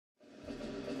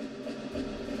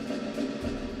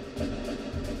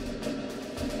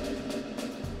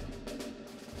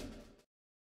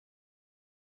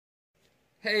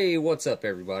Hey, what's up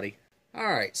everybody?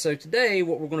 Alright, so today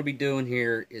what we're going to be doing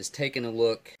here is taking a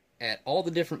look at all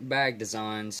the different bag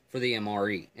designs for the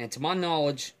MRE. And to my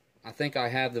knowledge, I think I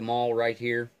have them all right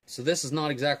here. So this is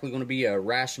not exactly going to be a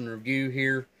ration review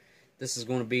here. This is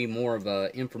going to be more of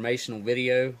an informational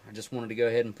video. I just wanted to go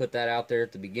ahead and put that out there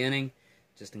at the beginning,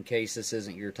 just in case this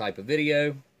isn't your type of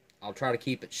video. I'll try to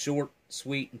keep it short,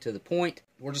 sweet, and to the point.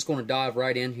 We're just going to dive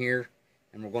right in here,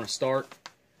 and we're going to start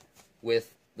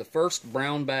with the first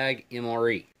brown bag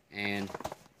MRE, and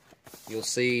you'll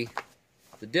see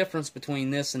the difference between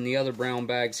this and the other brown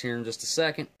bags here in just a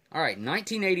second. Alright,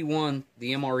 1981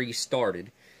 the MRE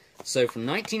started, so from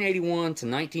 1981 to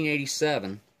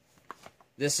 1987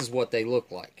 this is what they look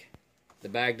like. The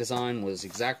bag design was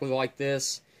exactly like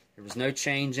this. There was no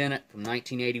change in it from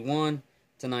 1981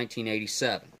 to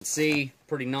 1987. You can see,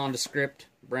 pretty nondescript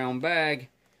brown bag.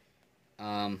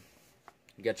 You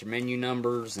got your menu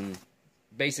numbers and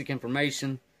basic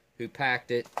information, who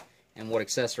packed it, and what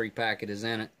accessory packet is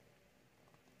in it.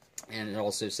 And it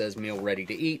also says meal ready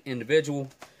to eat, individual.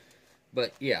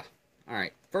 But yeah,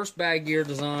 alright, first bag gear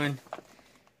design,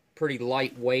 pretty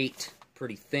lightweight,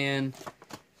 pretty thin.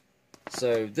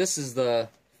 So this is the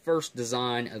first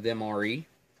design of MRE.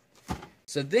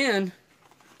 So then,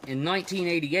 in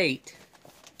 1988,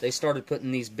 they started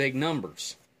putting these big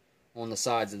numbers on the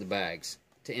sides of the bags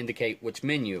to indicate which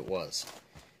menu it was.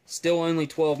 Still only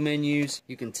 12 menus.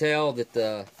 You can tell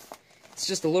that it's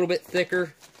just a little bit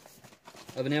thicker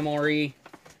of an MRE.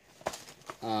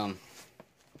 Kind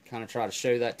of try to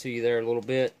show that to you there a little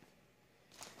bit.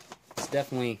 It's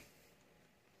definitely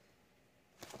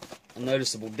a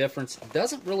noticeable difference. It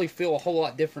doesn't really feel a whole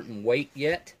lot different in weight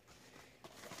yet.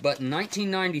 But in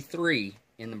 1993,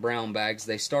 in the brown bags,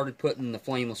 they started putting the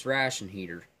flameless ration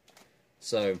heater.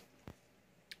 So,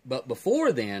 but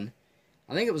before then,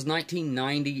 I think it was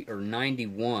 1990 or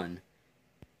 91,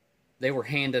 they were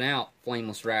handing out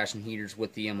flameless ration heaters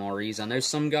with the MREs. I know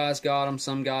some guys got them,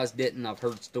 some guys didn't. I've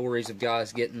heard stories of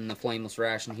guys getting the flameless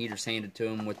ration heaters handed to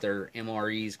them with their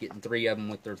MREs, getting 3 of them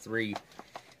with their 3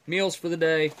 meals for the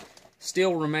day,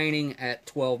 still remaining at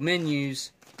 12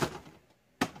 menus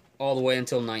all the way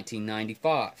until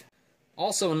 1995.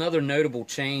 Also, another notable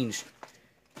change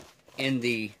in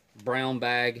the brown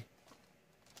bag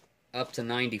up to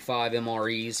 95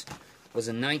 MREs was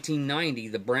in 1990.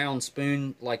 The brown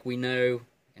spoon, like we know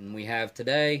and we have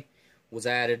today, was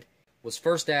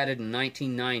first added in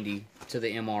 1990 to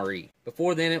the MRE.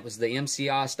 Before then, it was the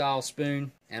MCI style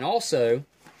spoon. And also,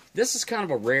 this is kind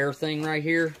of a rare thing right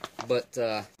here, but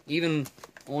even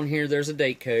on here there's a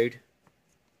date code,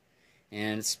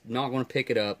 and it's not going to pick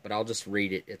it up, but I'll just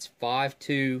read it. It's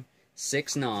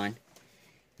 5269.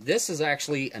 This is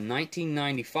actually a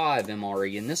 1995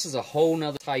 MRE, and this is a whole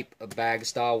nother type of bag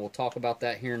style. We'll talk about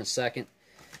that here in a second.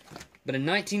 But in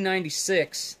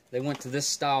 1996, they went to this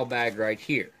style bag right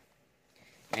here.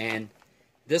 And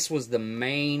this was the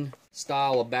main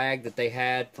style of bag that they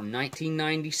had from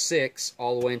 1996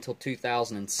 all the way until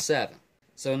 2007.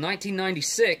 So in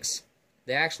 1996,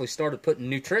 they actually started putting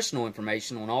nutritional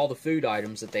information on all the food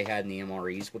items that they had in the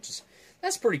MREs,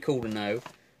 that's pretty cool to know.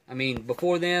 I mean,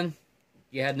 before then,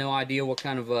 you had no idea what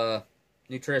kind of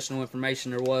nutritional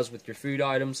information there was with your food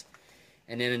items.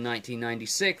 And then in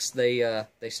 1996, they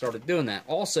started doing that.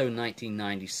 Also in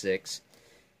 1996,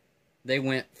 they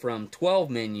went from 12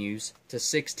 menus to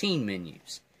 16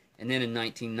 menus. And then in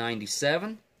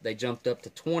 1997, they jumped up to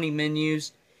 20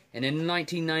 menus. And then in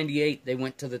 1998, they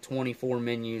went to the 24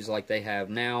 menus like they have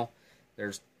now.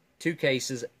 There's 2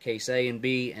 cases, case A and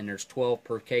B, and there's 12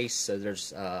 per case. So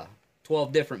there's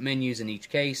 12 different menus in each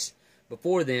case.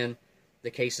 Before then,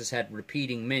 the cases had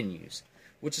repeating menus,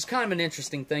 which is kind of an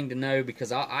interesting thing to know,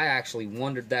 because I actually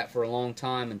wondered that for a long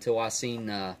time until I seen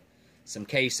some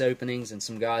case openings and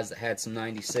some guys that had some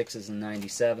 96s and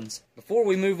 97s. Before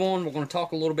we move on, we're going to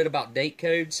talk a little bit about date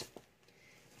codes.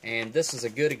 And this is a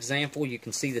good example. You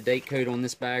can see the date code on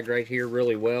this bag right here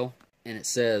really well. And it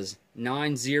says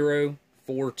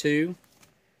 9042.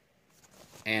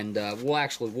 And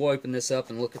we'll open this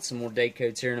up and look at some more date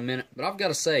codes here in a minute. But I've got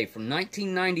to say, from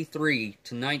 1993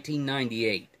 to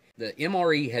 1998, the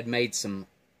MRE had made some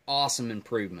awesome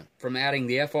improvement. From adding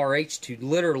the FRH to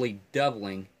literally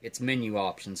doubling its menu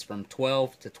options from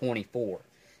 12 to 24.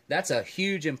 That's a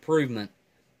huge improvement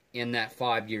in that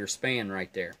 5-year span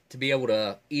right there. To be able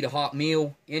to eat a hot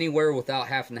meal anywhere without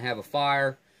having to have a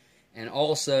fire, and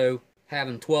also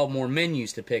having 12 more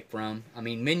menus to pick from. I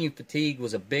mean, menu fatigue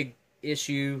was a big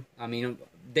issue. I mean,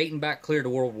 dating back clear to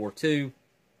World War II,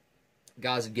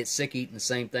 guys would get sick eating the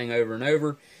same thing over and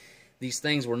over. These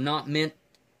things were not meant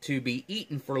to be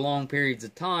eaten for long periods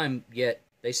of time, yet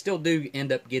they still do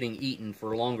end up getting eaten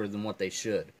for longer than what they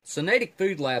should. So Natick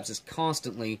Food Labs is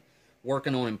constantly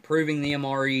working on improving the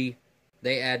MRE.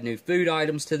 They add new food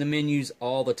items to the menus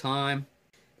all the time.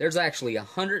 There's actually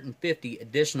 150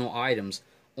 additional items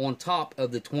on top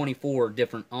of the 24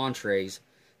 different entrees.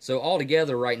 So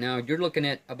altogether right now, you're looking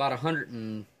at about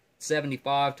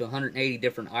 175 to 180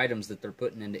 different items that they're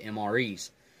putting into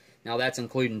MREs. Now that's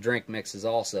including drink mixes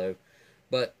also.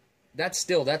 But that's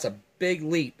a big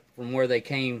leap from where they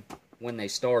came when they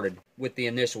started with the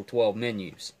initial 12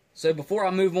 menus. So before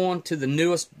I move on to the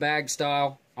newest bag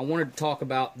style, I wanted to talk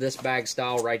about this bag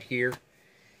style right here.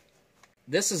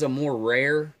 This is a more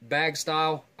rare bag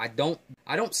style. I don't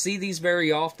see these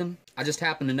very often. I just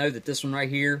happen to know that this one right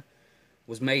here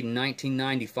was made in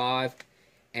 1995,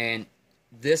 and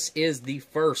this is the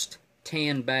first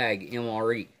tan bag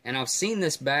MRE. And I've seen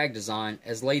this bag design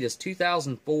as late as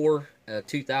 2004,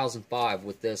 2005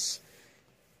 with this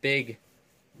big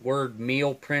word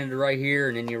meal printed right here,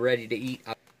 and then you're ready to eat.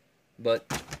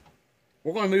 But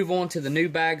we're going to move on to the new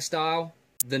bag style.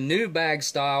 The new bag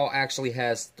style actually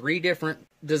has 3 different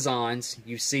designs.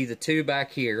 You see the 2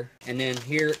 back here, and then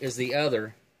here is the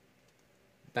other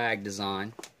bag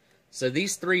design. So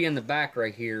these 3 in the back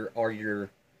right here are your,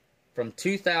 from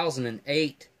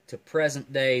 2008 to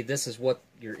present day, this is what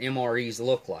your MREs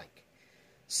look like.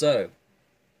 So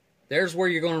there's where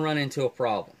you're going to run into a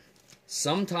problem.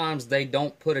 Sometimes they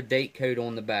don't put a date code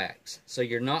on the bags, so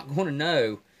you're not going to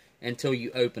know until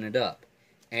you open it up.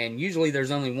 And usually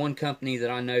there's only one company that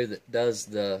I know that does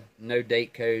the no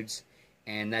date codes,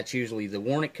 and that's usually the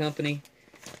Warnick company.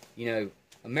 You know,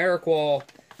 Ameriqual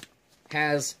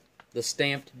has the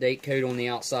stamped date code on the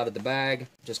outside of the bag.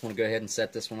 Just want to go ahead and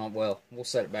set this one up. Well, we'll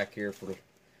set it back here for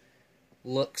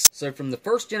looks. So from the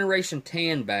first generation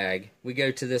tan bag, we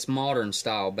go to this modern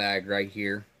style bag right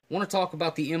here. I want to talk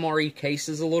about the MRE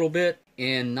cases a little bit.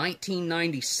 In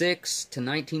 1996 to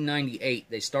 1998,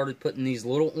 they started putting these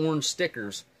little orange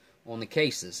stickers on the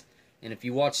cases. And if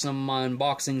you watch some of my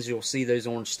unboxings, you'll see those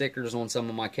orange stickers on some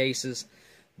of my cases.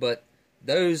 But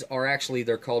those are actually,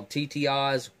 they're called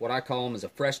TTIs. What I call them is a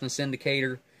freshness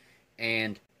indicator.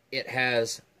 And it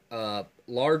has a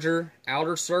larger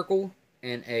outer circle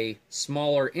and a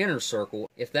smaller inner circle.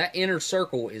 If that inner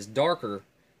circle is darker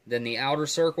than the outer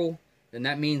circle, then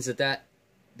that means that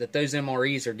those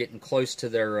MREs are getting close to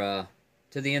their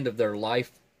to the end of their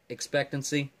life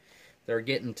expectancy. They're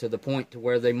getting to the point to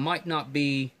where they might not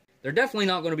be, they're definitely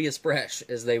not going to be as fresh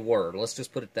as they were. Let's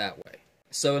just put it that way.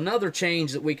 So another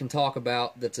change that we can talk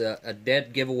about that's a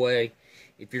dead giveaway,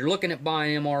 if you're looking at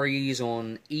buying MREs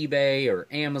on eBay or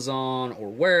Amazon or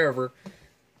wherever,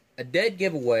 a dead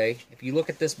giveaway, if you look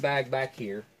at this bag back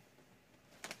here,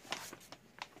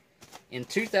 in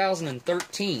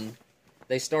 2013,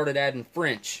 they started adding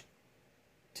French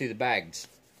to the bags.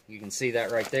 You can see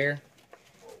that right there.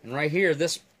 And right here,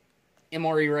 this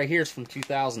MRE right here is from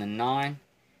 2009.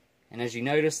 And as you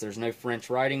notice, there's no French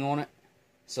writing on it.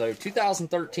 So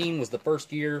 2013 was the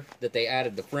first year that they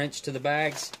added the French to the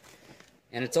bags.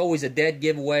 And it's always a dead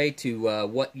giveaway to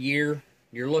what year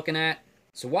you're looking at.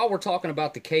 So while we're talking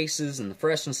about the cases and the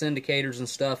freshness indicators and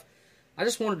stuff, I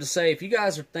just wanted to say, if you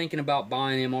guys are thinking about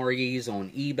buying MREs on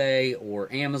eBay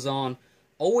or Amazon,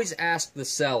 always ask the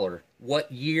seller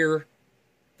what year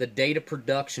the date of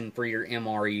production for your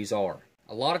MREs are.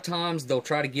 A lot of times they'll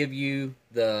try to give you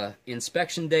the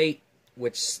inspection date,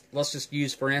 which let's just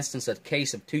use for instance a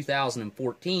case of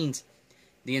 2014's.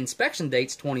 The inspection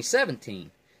date's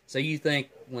 2017. So you think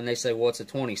when they say, well, it's a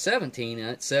 2017 and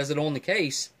it says it on the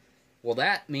case, well,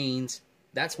 that means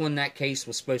that's when that case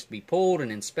was supposed to be pulled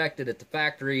and inspected at the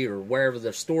factory or wherever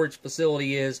the storage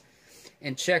facility is,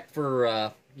 and checked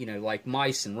for you know, like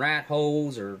mice and rat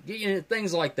holes or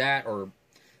things like that, or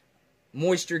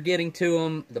moisture getting to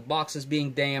them, the boxes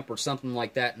being damp or something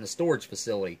like that in the storage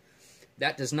facility.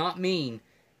 That does not mean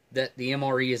that the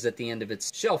MRE is at the end of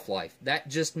its shelf life. That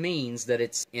just means that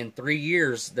it's in 3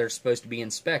 years they're supposed to be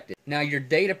inspected. Now your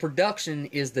date of production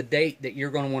is the date that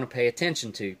you're going to want to pay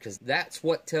attention to, because that's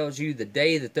what tells you the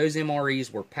day that those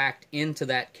MREs were packed into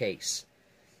that case.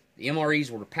 The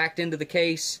MREs were packed into the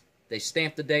case, they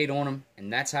stamped the date on them,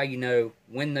 and that's how you know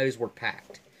when those were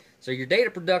packed. So your date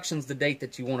of production is the date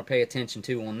that you want to pay attention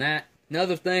to on that.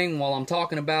 Another thing, while I'm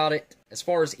talking about it, as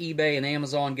far as eBay and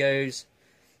Amazon goes,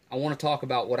 I want to talk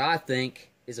about what I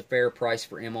think is a fair price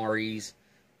for MREs,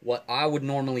 what I would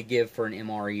normally give for an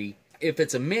MRE. If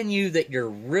it's a menu that you're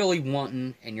really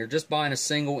wanting and you're just buying a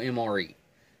single MRE,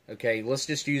 okay, let's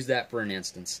just use that for an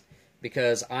instance,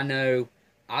 because I know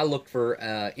I looked for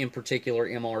in particular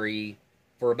MRE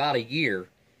for about a year,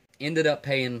 ended up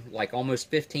paying like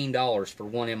almost $15 for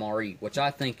one MRE, which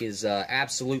I think is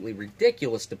absolutely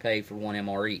ridiculous to pay for one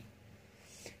MRE.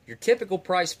 Your typical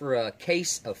price for a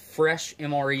case of fresh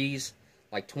MREs,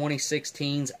 like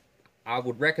 2016s, I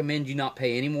would recommend you not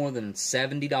pay any more than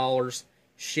 $70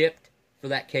 shipped for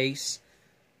that case.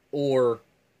 Or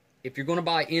if you're going to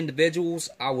buy individuals,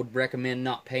 I would recommend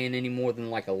not paying any more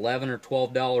than like $11 or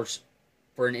 $12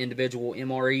 for an individual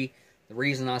MRE. The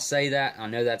reason I say that, I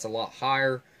know that's a lot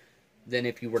higher than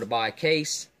if you were to buy a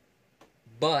case,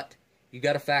 but you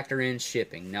got to factor in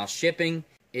shipping. Now shipping,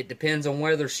 it depends on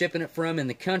where they're shipping it from in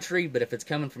the country, but if it's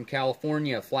coming from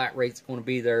California, a flat rate's going to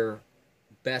be their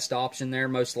best option there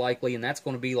most likely, and that's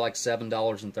going to be like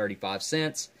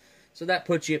 $7.35. So that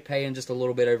puts you at paying just a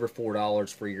little bit over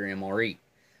 $4 for your MRE,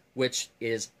 which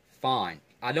is fine.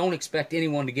 I don't expect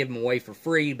anyone to give them away for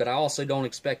free, but I also don't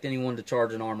expect anyone to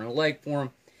charge an arm and a leg for them.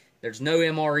 There's no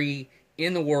MRE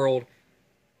in the world,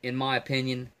 in my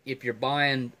opinion, if you're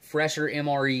buying fresher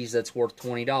MREs that's worth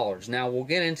 $20. Now, we'll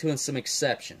get into some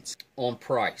exceptions on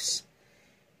price.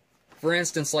 For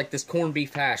instance, like this corned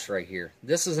beef hash right here.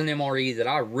 This is an MRE that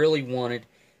I really wanted.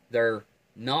 They're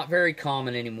not very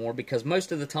common anymore because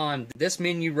most of the time, this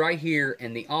menu right here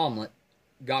and the omelet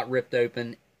got ripped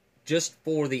open just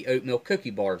for the oatmeal cookie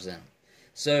bars in them.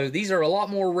 So these are a lot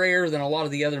more rare than a lot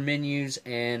of the other menus,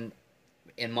 and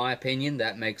in my opinion,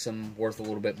 that makes them worth a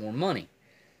little bit more money.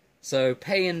 So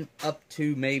paying up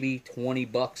to maybe 20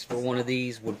 bucks for one of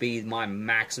these would be my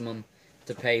maximum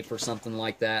to pay for something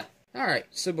like that. Alright,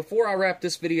 so before I wrap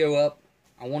this video up,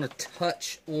 I want to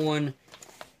touch on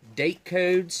date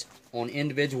codes on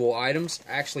individual items.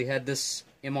 I actually had this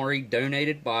MRE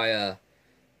donated by a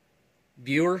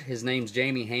viewer. His name's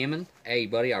Jamie Hammond. Hey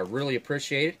buddy, I really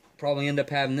appreciate it. Probably end up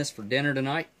having this for dinner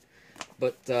tonight.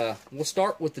 But we'll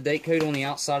start with the date code on the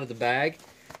outside of the bag.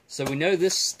 So we know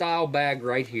this style bag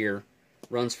right here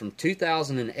runs from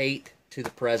 2008 to the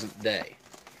present day.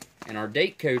 And our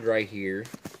date code right here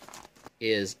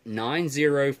is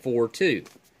 9042.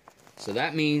 So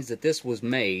that means that this was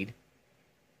made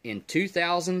in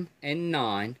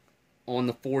 2009 on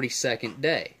the 42nd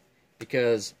day.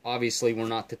 Because obviously we're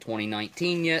not to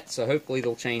 2019 yet, so hopefully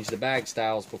they'll change the bag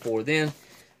styles before then.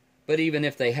 But even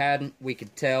if they hadn't, we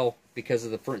could tell because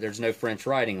of there's no French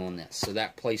writing on this. So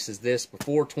that places this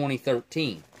before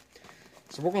 2013.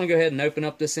 So we're going to go ahead and open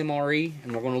up this MRE,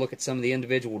 and we're going to look at some of the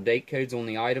individual date codes on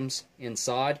the items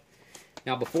inside.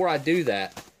 Now before I do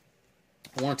that,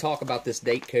 I want to talk about this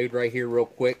date code right here real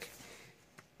quick.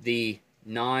 The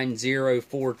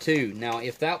 9042. Now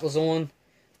if that was on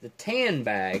the tan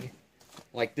bag,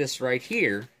 like this right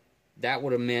here, that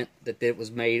would have meant that it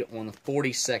was made on the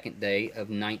 42nd day of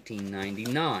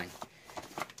 1999.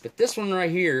 But this one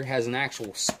right here has an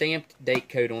actual stamped date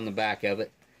code on the back of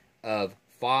it of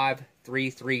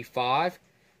 5335.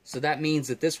 So that means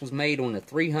that this was made on the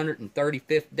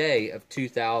 335th day of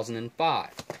 2005.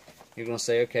 You're going to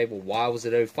say, okay, well, why was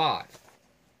it 05?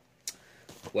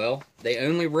 Well, they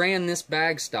only ran this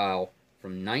bag style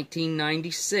from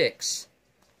 1996,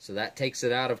 so that takes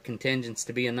it out of contingents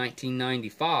to be in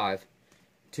 1995,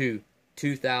 to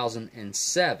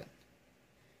 2007.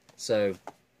 So it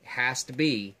has to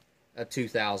be a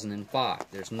 2005.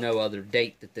 There's no other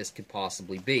date that this could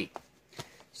possibly be.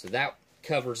 So that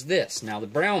covers this. Now the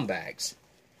brown bags,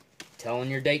 telling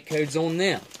your date codes on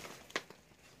them.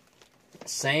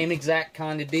 Same exact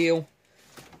kind of deal.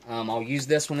 I'll use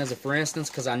this one as a for instance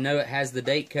because I know it has the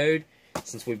date code.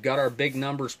 Since we've got our big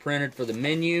numbers printed for the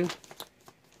menu,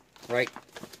 right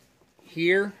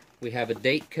here we have a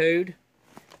date code,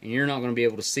 and you're not going to be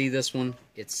able to see this one.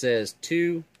 It says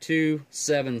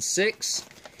 2276.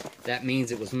 That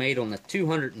means it was made on the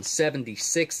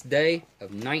 276th day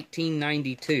of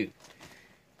 1992.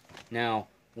 Now,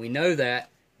 we know that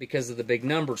because of the big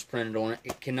numbers printed on it.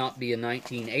 It cannot be a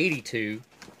 1982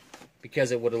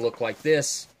 because it would have looked like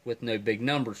this with no big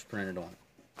numbers printed on it.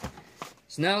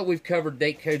 So now that we've covered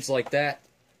date codes like that,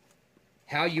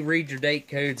 how you read your date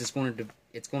codes is going to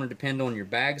depend on your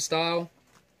bag style,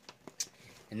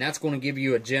 and that's going to give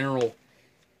you a general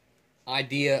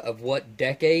idea of what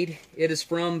decade it is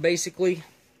from. Basically,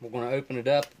 we're going to open it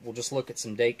up. We'll just look at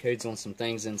some date codes on some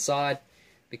things inside,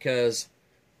 because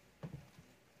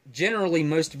generally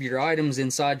most of your items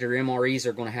inside your MREs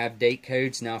are going to have date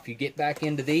codes. Now if you get back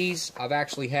into these, I've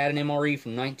actually had an MRE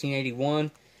from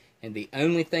 1981, and the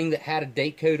only thing that had a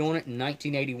date code on it in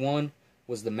 1981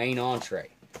 was the main entree.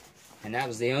 And that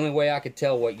was the only way I could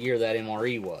tell what year that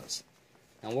MRE was.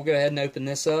 Now we'll go ahead and open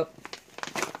this up.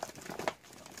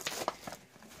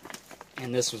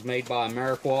 And this was made by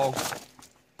Ameriqual.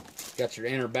 Got your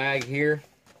inner bag here.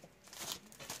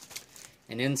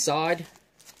 And inside,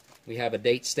 We have a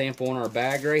date stamp on our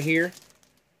bag right here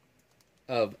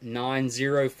of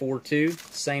 9042,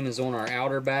 same as on our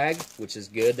outer bag, which is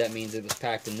good. That means it was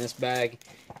packed in this bag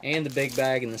and the big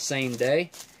bag in the same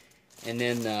day. And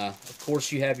then, of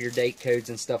course, you have your date codes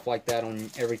and stuff like that on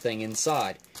everything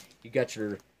inside. You got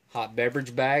your hot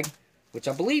beverage bag, which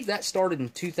I believe that started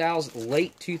in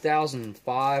late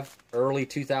 2005, early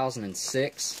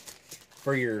 2006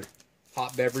 for your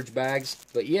hot beverage bags.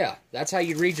 But yeah, that's how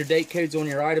you read your date codes on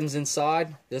your items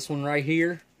inside. This one right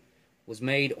here was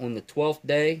made on the 12th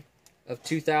day of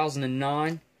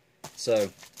 2009. So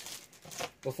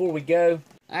before we go,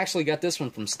 I actually got this one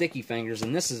from Sticky Fingers,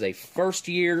 and this is a first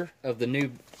year of the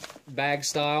new bag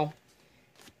style,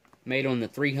 made on the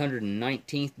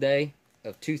 319th day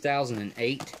of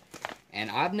 2008.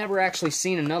 And I've never actually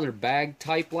seen another bag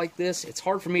type like this. It's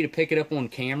hard for me to pick it up on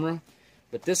camera,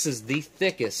 but this is the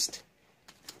thickest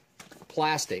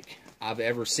plastic I've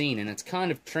ever seen, and it's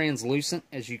kind of translucent,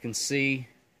 as you can see.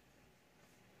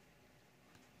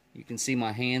 You can see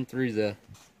my hand through the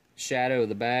shadow of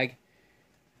the bag.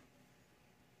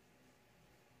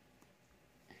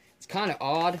 It's kind of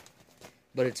odd,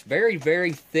 but it's very,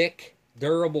 very thick,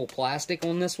 durable plastic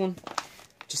on this one.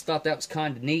 Just thought that was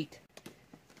kind of neat.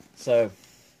 So,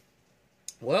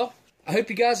 well, I hope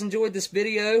you guys enjoyed this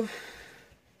video.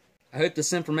 I hope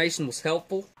this information was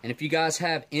helpful. And if you guys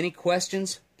have any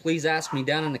questions, please ask me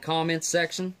down in the comments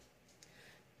section.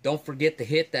 Don't forget to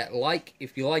hit that like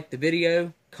if you liked the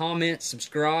video. Comment,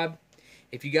 subscribe.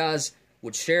 If you guys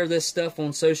would share this stuff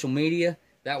on social media,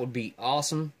 that would be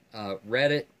awesome.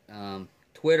 Reddit,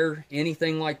 Twitter,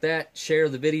 anything like that. Share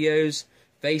the videos.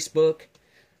 Facebook.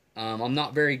 I'm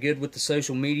not very good with the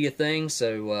social media thing,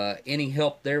 so any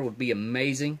help there would be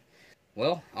amazing.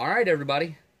 Well, alright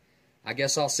everybody. I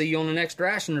guess I'll see you on the next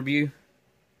ration review.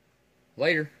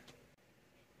 Later.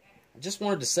 I just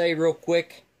wanted to say real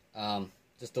quick,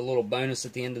 just a little bonus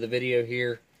at the end of the video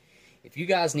here. If you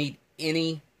guys need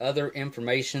any other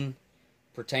information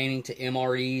pertaining to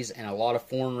MREs and a lot of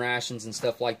foreign rations and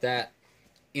stuff like that,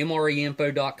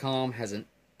 MREinfo.com has an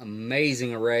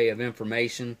amazing array of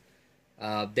information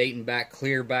dating back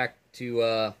clear back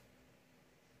to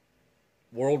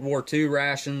World War II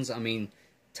rations. I mean,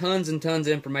 tons and tons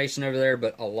of information over there,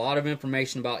 but a lot of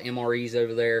information about MREs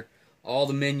over there. All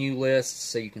the menu lists,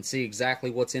 so you can see exactly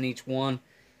what's in each one.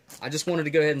 I just wanted to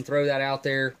go ahead and throw that out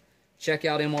there. Check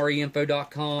out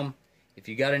MREinfo.com. If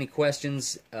you got any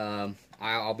questions,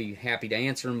 I'll be happy to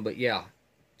answer them. But yeah,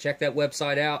 check that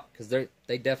website out, because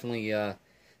they definitely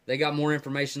they got more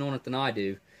information on it than I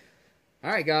do.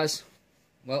 All right, guys.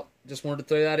 Well, just wanted to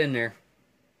throw that in there.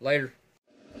 Later.